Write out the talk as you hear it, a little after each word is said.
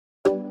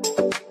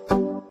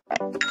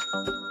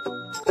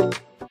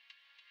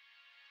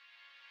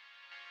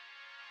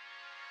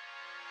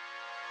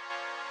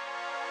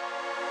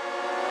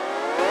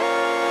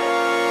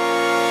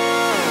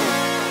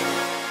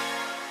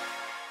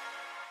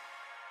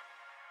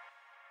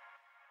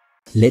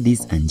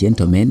Ladies and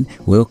gentlemen,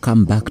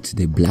 welcome back to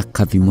the Black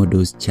Curvy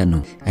Models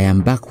channel. I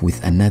am back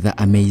with another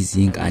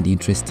amazing and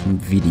interesting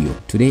video.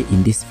 Today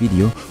in this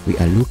video, we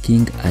are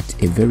looking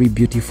at a very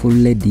beautiful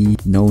lady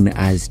known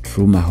as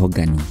True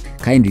Mahogany.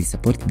 Kindly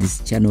support this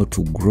channel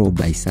to grow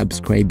by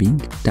subscribing.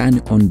 Turn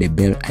on the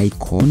bell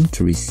icon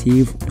to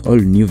receive all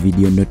new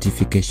video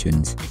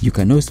notifications. You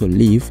can also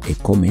leave a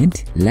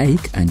comment,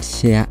 like and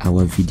share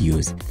our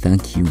videos.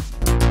 Thank you.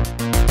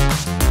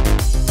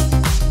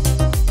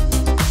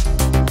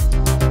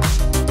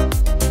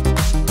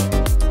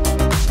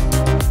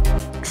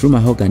 True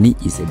Mahogany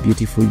is a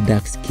beautiful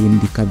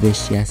dark-skinned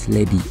curvaceous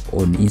lady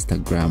on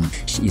Instagram.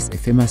 She is a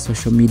famous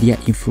social media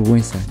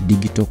influencer,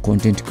 digital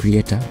content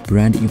creator,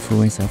 brand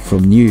influencer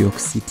from New York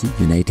City,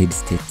 United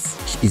States.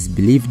 She is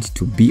believed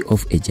to be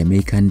of a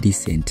Jamaican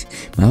descent.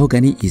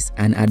 Mahogany is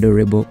an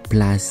adorable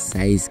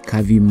plus-size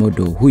curvy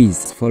model who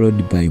is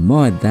followed by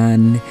more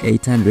than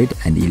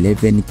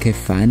 811k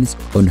fans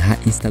on her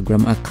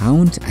Instagram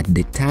account at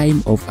the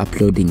time of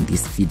uploading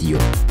this video.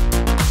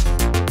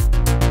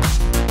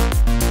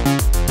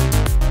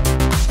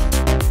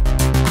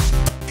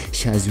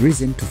 She has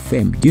risen to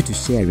fame due to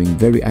sharing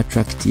very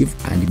attractive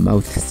and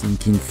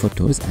mouth-sinking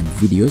photos and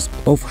videos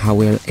of her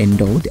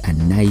well-endowed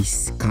and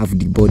nice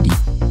curved body.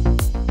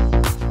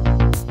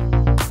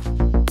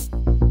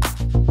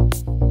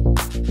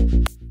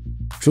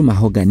 True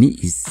Mahogany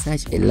is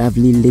such a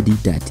lovely lady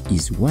that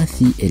is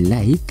worthy a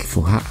like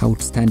for her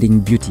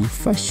outstanding beauty,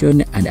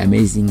 fashion and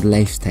amazing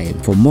lifestyle.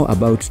 For more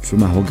about True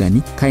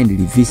Mahogany, kindly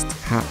visit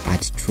her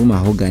at True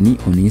Mahogany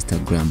on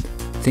Instagram.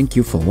 Thank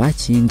you for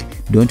watching.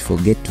 Don't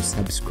forget to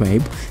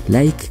subscribe,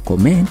 like,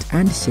 comment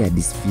and share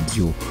this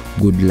video.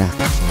 Good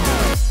luck.